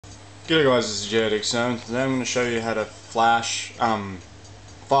G'day guys, this is Jared. So today I'm going to show you how to flash,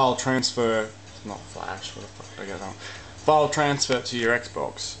 file transfer, not flash, what the fuck did I get wrong? File transfer to your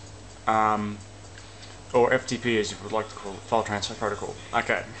Xbox, or FTP as you would like to call it, file transfer protocol.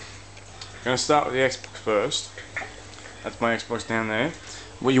 Okay, I'm going to start with the Xbox first. That's my Xbox down there.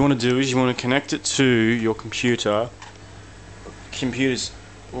 What you want to do is you want to connect it to your computer's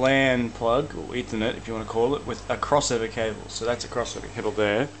LAN plug, or Ethernet if you want to call it, with a crossover cable. So that's a crossover cable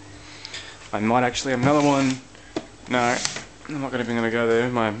there. I might actually have another one. No, I'm not going to go there.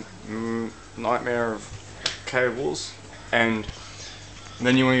 My nightmare of cables. And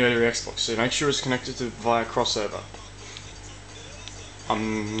then you want to go to your Xbox. So make sure it's connected to via crossover.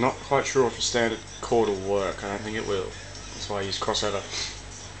 I'm not quite sure if a standard cord will work. I don't think it will. That's why I use crossover.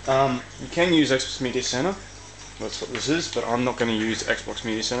 You can use Xbox Media Center. That's what this is. But I'm not going to use Xbox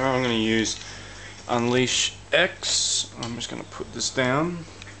Media Center. I'm going to use Unleash X. I'm just going to put this down.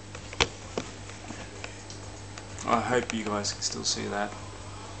 I hope you guys can still see that.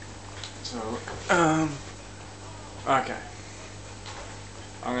 So, okay.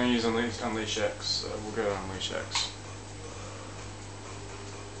 I'm going to use Unleash X, so we'll go to Unleash X.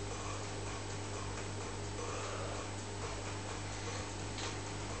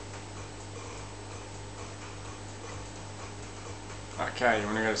 Okay, you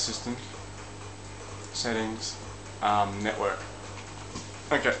want to go to System, Settings, Network.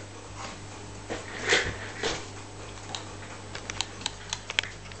 Okay.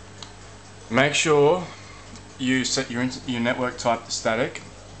 Make sure you set your network type to static.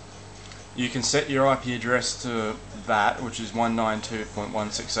 You can set your IP address to that, which is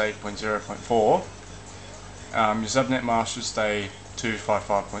 192.168.0.4. Your subnet mask should stay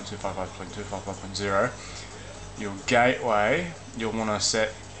 255.255.255.0. Your gateway, you'll want to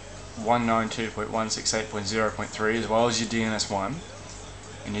set 192.168.0.3 as well as your DNS1.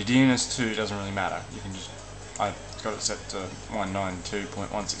 And your DNS2 doesn't really matter. You can just, I've got it set to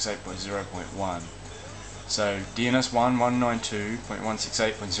 192.168.0.1. So DNS1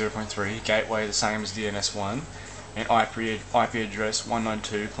 192.168.0.3, gateway the same as DNS1, and IP address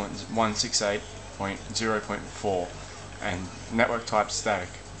 192.168.0.4, and network type static.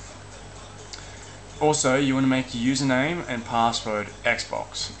 Also, you want to make your username and password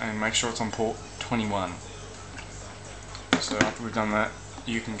Xbox, and make sure it's on port 21. So after we've done that,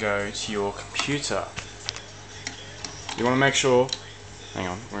 you can go to your computer. You want to make sure, hang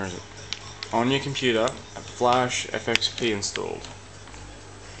on, where is it? On your computer, a Flash FXP installed.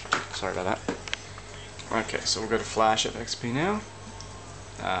 Sorry about that. Okay, so we'll go to Flash FXP now.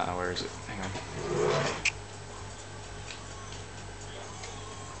 Where is it? Hang on.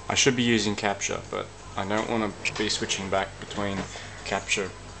 I should be using Capture, but I don't want to be switching back between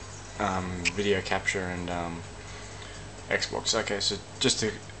Capture, video capture, and Xbox. Okay, so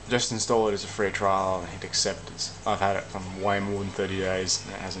just install it as a free trial and hit accept. I've had it for way more than 30 days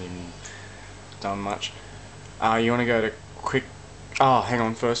and it hasn't even done much. You want to go to quick. Oh, hang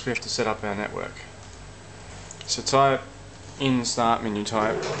on. First, we have to set up our network. So type in the start menu.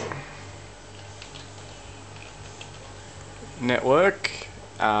 Type network.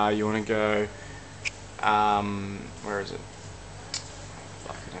 You want to go. Where is it?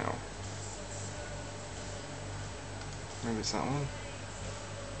 Fucking hell. Maybe it's that one.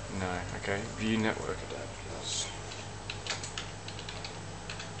 No, okay, view network adapters.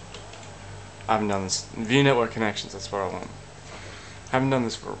 I haven't done this. View network connections, that's what I want. I haven't done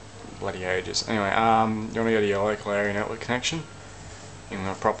this for bloody ages. Anyway, you want to go to your local area network connection. You can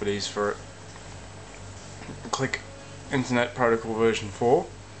go properties for it. Click Internet Protocol version 4.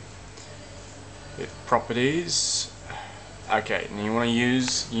 Hit properties. Okay, and you want to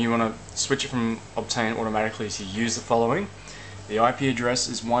switch it from obtain automatically to use the following. The IP address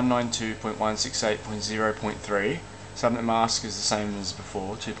is 192.168.0.3. Subnet mask is the same as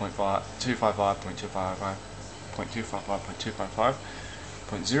before,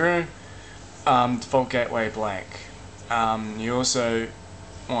 255.255.255.255.0. Default gateway blank. You also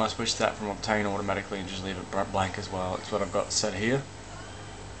want to switch that from obtain automatically and just leave it blank as well. That's what I've got set here.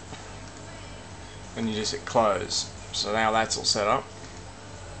 Then you just hit close. So now that's all set up.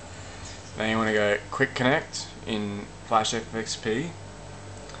 Then you want to go quick connect in Flash FXP.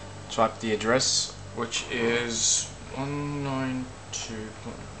 Type the address, which is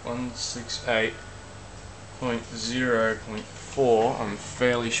 192.168.0.4. I'm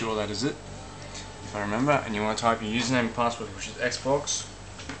fairly sure that is it, if I remember. And you want to type your username and password, which is Xbox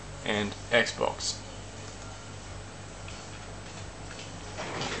and Xbox.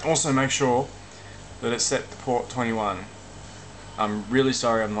 Also make sure that it's set to port 21. I'm really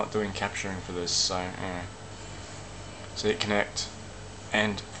sorry I'm not doing capturing for this, so anyway. So hit connect,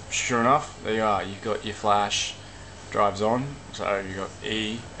 and sure enough, there you are. You've got your flash drives on. So you've got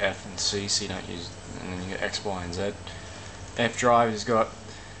E, F, and C. So you don't use, and then you get X, Y, and Z. F drive has got,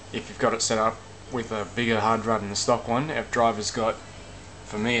 if you've got it set up with a bigger hard drive than the stock one, F drive has got,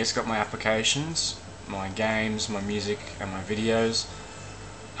 for me, it's got my applications, my games, my music, and my videos.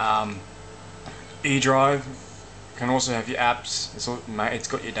 E drive can also have your apps. It's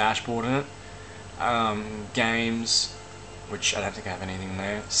got your dashboard in it. Games, which I don't think I have anything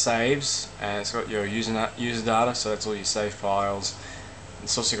there. Saves, and it's got your user data, so that's all your save files.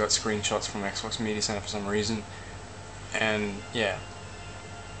 It's also got screenshots from Xbox Media Center for some reason. And yeah.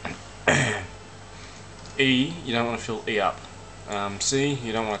 E, you don't want to fill E up. C,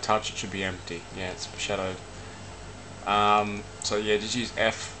 you don't want to touch, it should be empty. Yeah, it's shadowed. So yeah, just use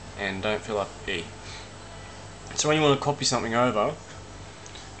F and don't fill up E. So when you want to copy something over,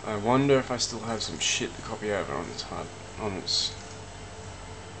 I wonder if I still have some shit to copy over on this hard, on this.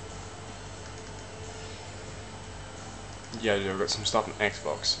 Yeah, I've got some stuff on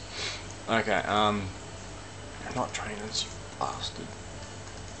Xbox. Okay, not trainers, you bastard.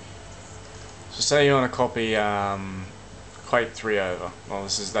 So say you want to copy Quake 3 over. Well,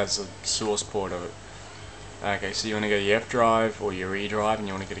 that's a source port of it. Okay, so you want to go to your F drive or your E drive, and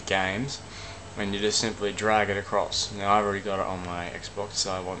you want to go to games, and you just simply drag it across. Now I've already got it on my Xbox,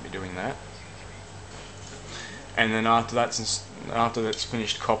 so I won't be doing that. And then after that's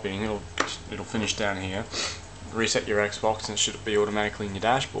finished copying, it'll finish down here. Reset your Xbox, and it should be automatically in your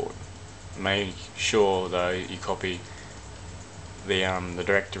dashboard. Make sure though you copy the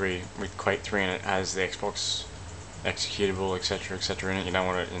directory with Quake 3 in it as the Xbox executable, etc., in it. You don't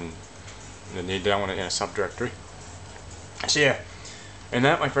want it in a subdirectory. So yeah, and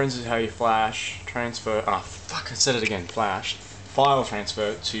that, my friends, is how you flash transfer. Ah, fuck! I said it again. Flash file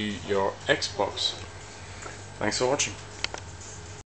transfer to your Xbox. Thanks for watching.